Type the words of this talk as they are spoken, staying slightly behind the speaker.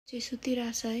चाहिँ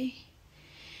सुतिरहेछ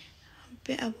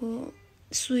है। अब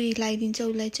सुई लगाइदिन्छ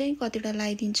उसलाई चाहिँ कतिवटा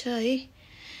लगाइदिन्छ है।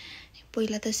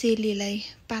 पहिला त सेलीलाई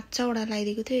 5-6 वटा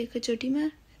लगाइदिएको थियो एकैचोटिमा,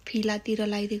 फिलातिर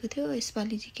लगाइदिएको थियो।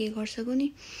 यसपालि चाहिँ के गर्छ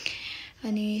कुनी।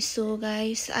 अनि सो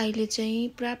गाइस अहिले चाहिँ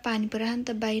पुरा पानी परिरहेको नि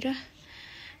त बाहिर,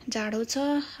 जाडो छ।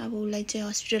 अब उसलाई चाहिँ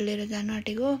हस्पिटल लिएर जानु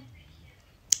आँटेको।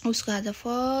 उसको आज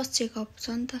फर्स्ट चेकअप छ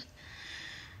नि त।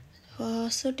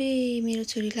 फर्स्टचोटि मेरो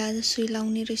छोरीलाई आज सुई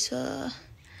लाउने रहेछ।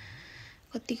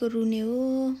 कतिको रुने हो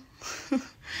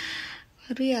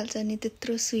रुइहाल्छ नि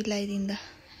त्यत्रो सुई लगाइदिँदा।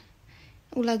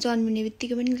 उसलाई जन्मिने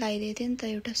बित्तिकै पनि लगाइदिएको थियो नि त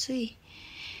एउटा सुई।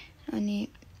 अनि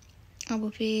अब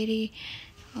फेरि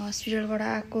हस्पिटलबाट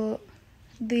आएको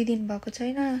 2 दिन भएको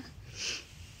छैन,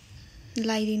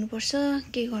 लगाइदिनुपर्छ।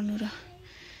 के गर्नु र,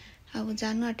 अब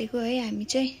जानु आँटेको है हामी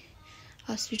चाहिँ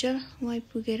हस्पिटल। वहीँ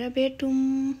पुगेर भेटौँ।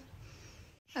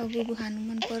 अब बुबु खानु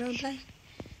मन पर्यो उसलाई।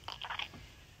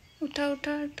 उठा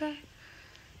उठा उठा।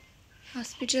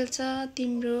 हस्पिटल छ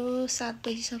तिम्रो 7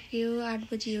 बजी सक्यो, 8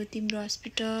 बजी हो तिम्रो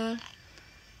हस्पिटल।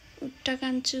 उठा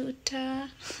कान्छु उठा।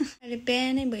 अहिले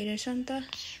बिहानै भइरहेछ नि त,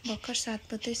 भर्खर 7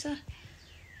 बज्दैछ,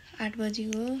 8 बजी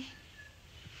हो।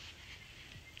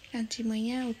 कान्छी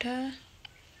मैया उठा।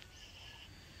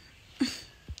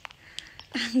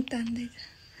 आङ तान्दैछ।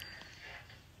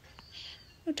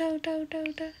 उठा उठा उठा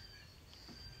उठा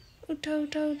उठा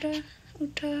उठा उठा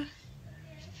उठा।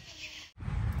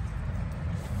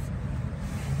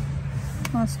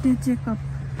 First day checkup.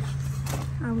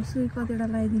 अब सुई कतिवटा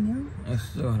लगाइदिने हो?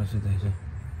 यस्तो गरेर सुताइछ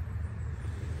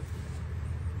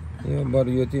यो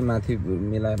बरु यो चाहिँ माथि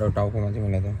मिलाएर टाउकोमा चाहिँ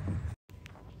मिलाइदिउँ।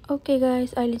 ओके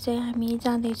गाइस, अहिले चाहिँ हामी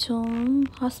जाँदैछौँ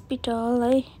हस्पिटल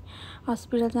है।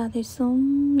 हस्पिटल जाँदैछौँ,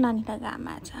 नानीलाई घाम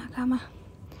आएको छ आँखामा।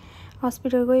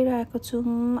 हस्पिटल गइरहेको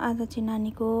छौँ। आज चाहिँ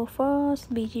नानीको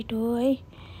फर्स्ट भिजिट हो है।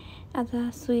 आज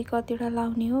सुई कतिवटा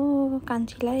लाउने हो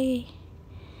कान्छीलाई।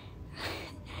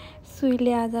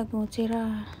 सुईले आज घुचेर,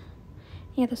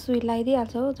 यहाँ त सुई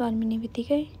लगाइदिइहाल्छ हो जन्मिने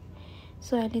बित्तिकै।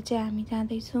 सो अहिले चाहिँ हामी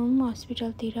जाँदैछौँ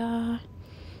हस्पिटलतिर।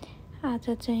 आज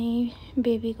चाहिँ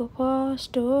बेबीको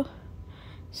फर्स्ट हो,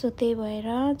 सो त्यही भएर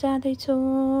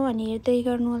जाँदैछौँ। अनि हेर्दै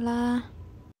गर्नु होला।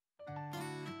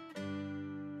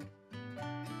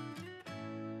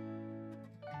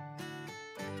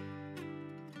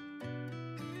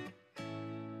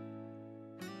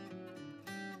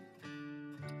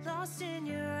 Lost in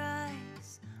your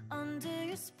eyes, under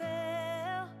your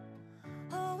spell.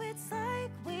 Oh, it's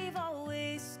like we've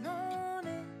always known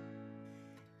it.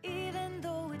 Even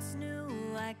though it's new,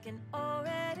 I can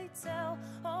already tell.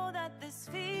 Oh, that this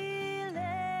feeling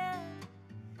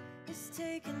is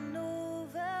taking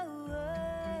over.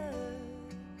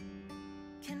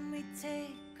 Can we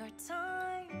take our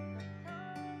time?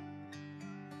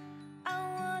 I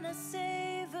wanna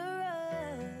savor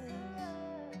us.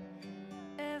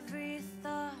 Every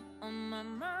thought on my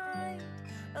mind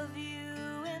of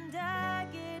you and I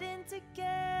getting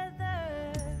together.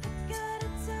 Gotta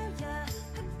tell ya,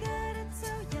 I gotta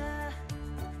tell ya,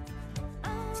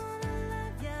 I wanna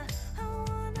love ya, I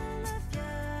wanna love ya.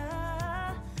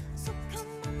 So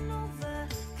come on over,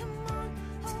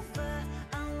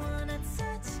 I wanna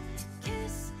touch,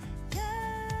 kiss you.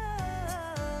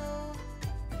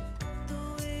 The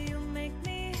way you make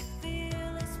me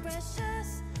feel is precious.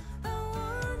 I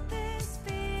want this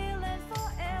feeling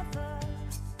forever.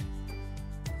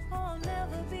 Oh, I'll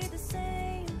never be the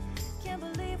same. Can't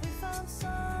believe we found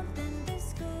something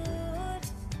this good.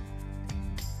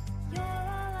 You're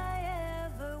all I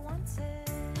ever wanted.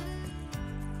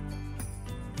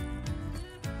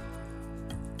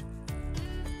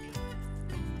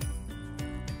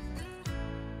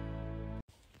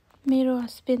 मेरो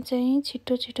husband चाहिँ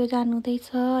छिटो छिटो जानुहुँदैछ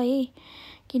है,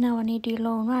 किनभने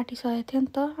ढिलो हुनु आँटिसकेको थियो नि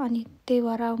त। अनि त्यही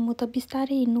भएर अब म त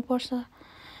बिस्तारै हिँड्नुपर्छ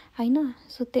होइन।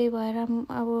 सो त्यही भएर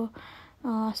अब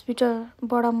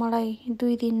हस्पिटलबाट मलाई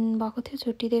 2 दिन भएको थियो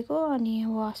छुट्टी दिएको। अनि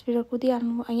अब हस्पिटल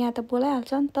कुदिहाल्नु, यहाँ त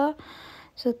बोलाइहाल्छ नि त।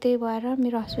 सो त्यही भएर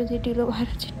मेरो हस्बेन्ड चाहिँ ढिलो भएर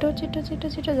छिटो छिटो छिटो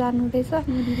छिटो जानुहुँदैछ।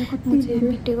 म चाहिँ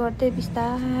भिडियो गर्दै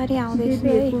बिस्तारै आउँदैछु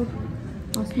है।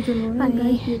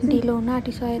 अनि ढिलो हुन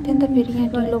आँटिसकेको थियो नि त। फेरि यहाँ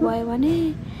ढिलो भयो भने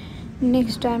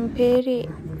नेक्स्ट टाइम फेरि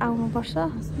आउनुपर्छ।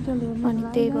 अनि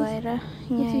त्यही भएर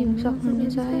यहाँ हेर्नु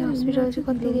सक्नुहुनेछ है, हस्पिटल चाहिँ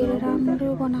कति धेरै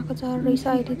राम्रो बनाएको छ रहेछ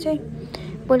अहिले चाहिँ।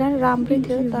 पहिला नि राम्रै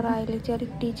थियो, तर अहिले चाहिँ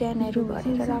अलिक डिजाइनहरू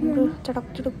गरेर राम्रो चटक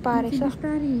चटक पारेछ।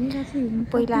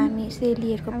 पहिला हामी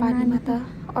सेलीहरूको पानीमा त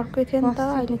अर्कै थियो नि त,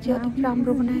 अहिले चाहिँ अलिक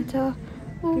राम्रो बनाएछ।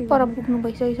 पर पुग्नु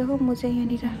भइसकिसक्यो। म चाहिँ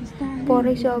यहाँनिर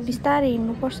परेछु, अब बिस्तारै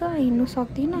हिँड्नुपर्छ, हिँड्नु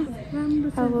सक्दिनँ।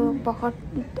 अब भर्खर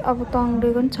अब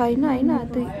तङ्ग्रेको पनि छैन होइन,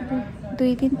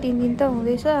 2 दिन 3 दिन त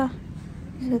हुँदैछ।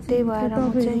 सो त्यही भएर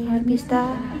म चाहिँ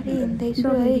बिस्तारै हिँड्दैछु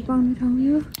है।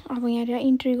 अब यहाँनिर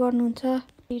इन्ट्री गर्नुहुन्छ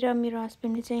र मेरो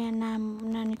हस्बेन्डले चाहिँ यहाँ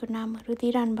नानीको नामहरू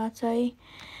दिइरहनु भएको छ है।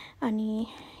 अनि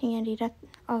यहाँनिर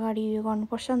अगाडि उयो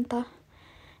गर्नुपर्छ नि त,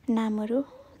 नामहरू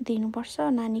दिनुपर्छ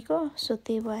नानीको। सो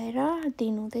त्यही भएर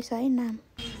दिनुहुँदैछ है नाम।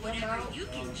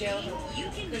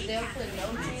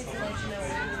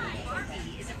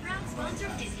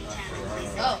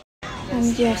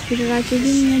 हामी चाहिँ हस्पिटल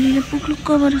आइपुग्यौँ। यहाँनिर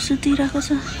पुक्लुक्क गरेर सुतिरहेको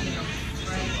छ।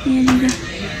 यहाँनिर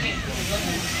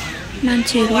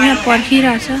मान्छेहरू यहाँ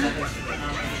पर्खिरहेछ,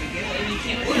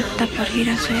 यता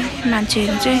पर्खिरहेछ है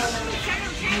मान्छेहरू चाहिँ।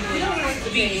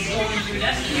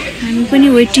 हामी पनि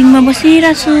वेटिङमा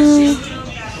बसिरहेछौँ।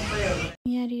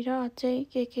 यहाँनिर अझै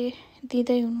के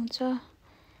दिँदै हुनुहुन्छ,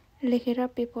 लेखेर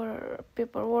पेपर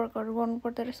वर्कहरू गर्नु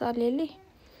पर्दो रहेछ अलिअलि।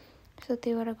 सो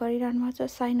त्यही भएर गरिरहनु भएको छ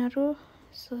साइनहरू।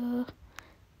 सो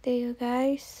त्यही हो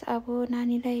गाइस। अब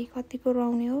नानीलाई कतिको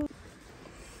रुवाउने हो,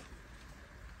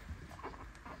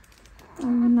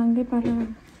 नाङ्गै पारेर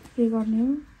के गर्ने हो।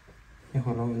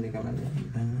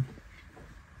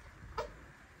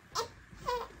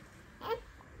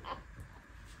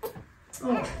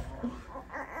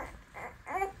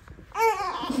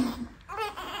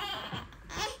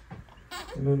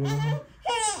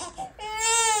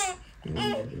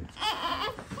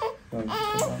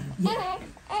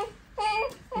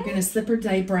 We're gonna slip her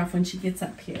diaper off when she gets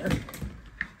up here.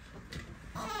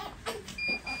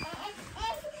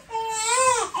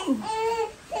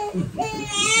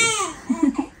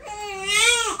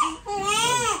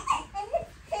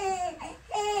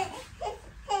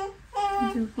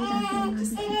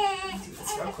 Just do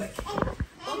this real quick.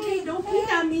 Okay, don't pee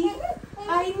on me.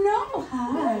 I know.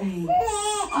 Hi.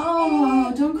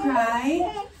 Oh, don't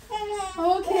cry.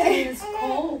 Okay. It's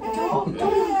cold. Don't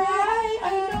cry. I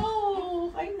know.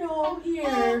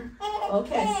 Here.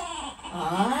 Okay.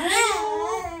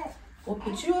 We'll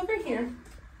put you over here.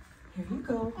 Here you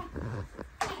go.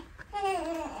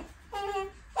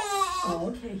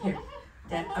 Okay, here.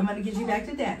 Dad, I'm gonna give you back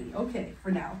to Daddy. Okay,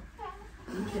 for now.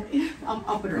 Okay.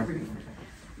 I'll put her over here.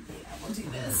 Yeah, we'll do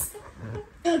this.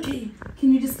 Okay.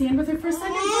 Can you just stand with her for a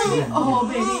second? Oh,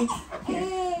 baby. Here.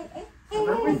 I'll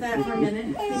work with that for a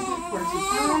minute. 4, 5.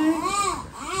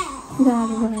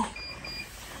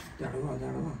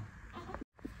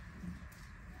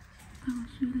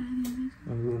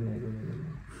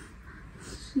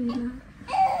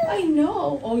 I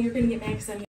know. Oh, you're gonna get mad because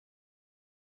I'm.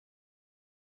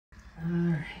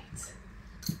 All right.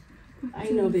 I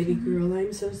know, baby girl.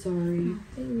 I'm so sorry.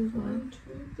 1,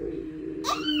 2, 3.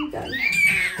 Done.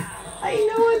 I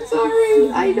know. I'm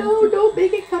sorry. I know. Don't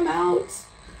make it come out.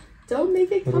 Don't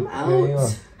make it come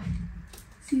out.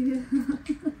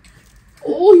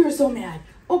 Oh, you're so mad.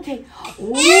 Okay.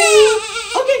 Oh.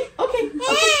 Okay. Okay. Okay.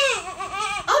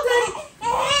 All done.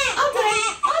 All done.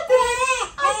 All done.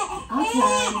 All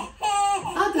done.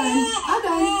 All done. All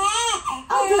done.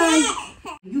 All done.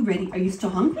 Are you ready? Are you still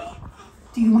hungry?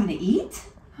 Do you want to eat?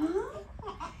 Huh?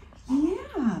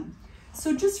 Yeah.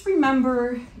 So just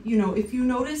remember, if you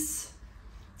notice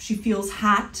she feels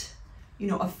hot,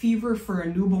 a fever for a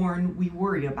newborn, we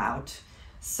worry about.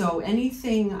 So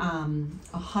anything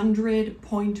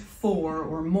 100.4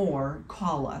 or more,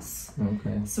 call us.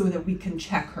 Okay. So that we can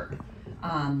check her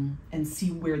and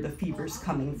see where the fever's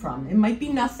coming from. It might be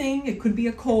nothing. It could be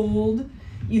a cold,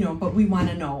 but we want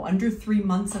to know. Under 3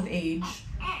 months of age,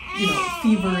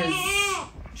 fever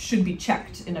should be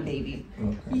checked in a baby.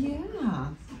 Okay. Yeah.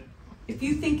 If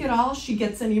you think at all she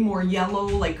gets any more yellow,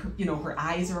 like, her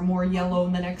eyes are more yellow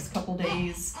in the next couple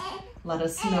days, let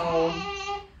us know.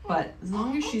 But as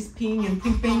long as she's peeing and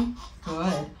pooping,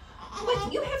 good.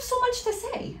 But you have so much to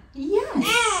say.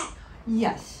 Yes.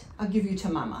 Yes. I'll give you to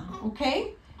Mama,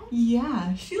 okay?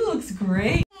 Yeah, she looks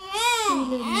great.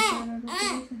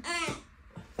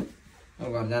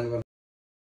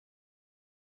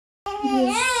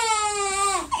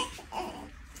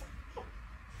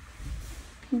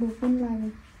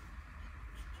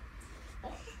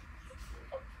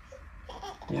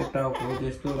 यो टाउको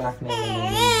त्यस्तो राख्ने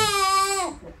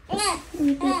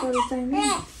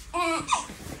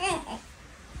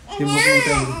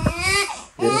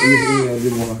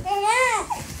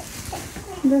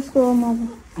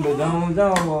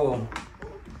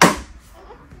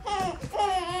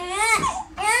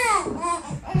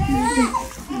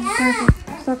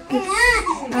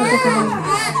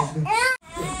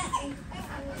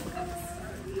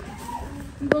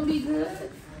You gonna be good?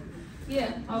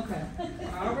 Yeah, okay.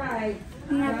 All right.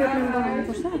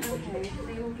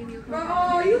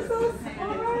 Oh, you're so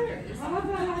smart.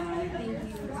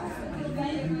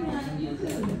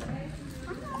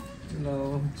 Bye-bye.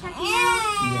 Hello. Checking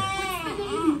Yeah.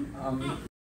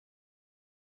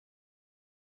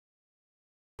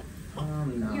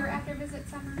 No. your after visit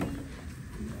summary.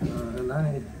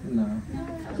 No.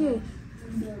 के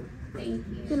Thank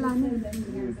you. के लाने Is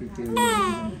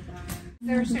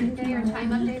there a certain day or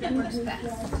time of day that works best?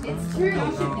 It's true.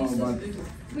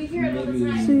 We hear it all the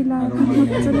time. सुई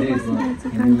लगाएर मजाले बसिरहेको छ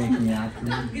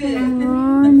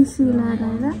अनि सुई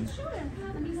लगाएर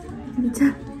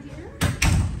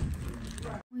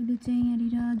मैले चाहिँ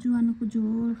यहाँनिर जुवानोको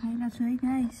झोल खाइरहेको छु है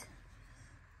गाइस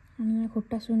अनि यहाँ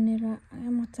खुट्टा सुन्नेर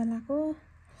मजा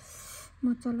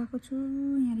लाएको छु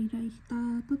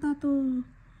यहाँनिर तातो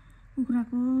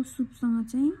कुखुराको सुपसँग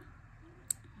चाहिँ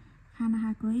खाना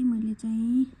खाएको है मैले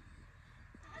चाहिँ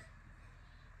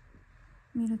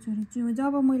मेरो छोरी चाहिँ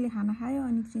जब मैले खाना खायो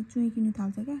अनि चाहिँ चुइकिनु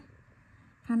थाल्छ क्या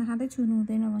खाना खाँदै छुनु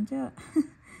हुँदैन भन्छ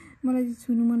मलाई चाहिँ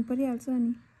छुनु मन परिहाल्छ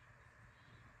अनि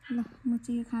ल म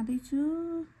चाहिँ यो खाँदैछु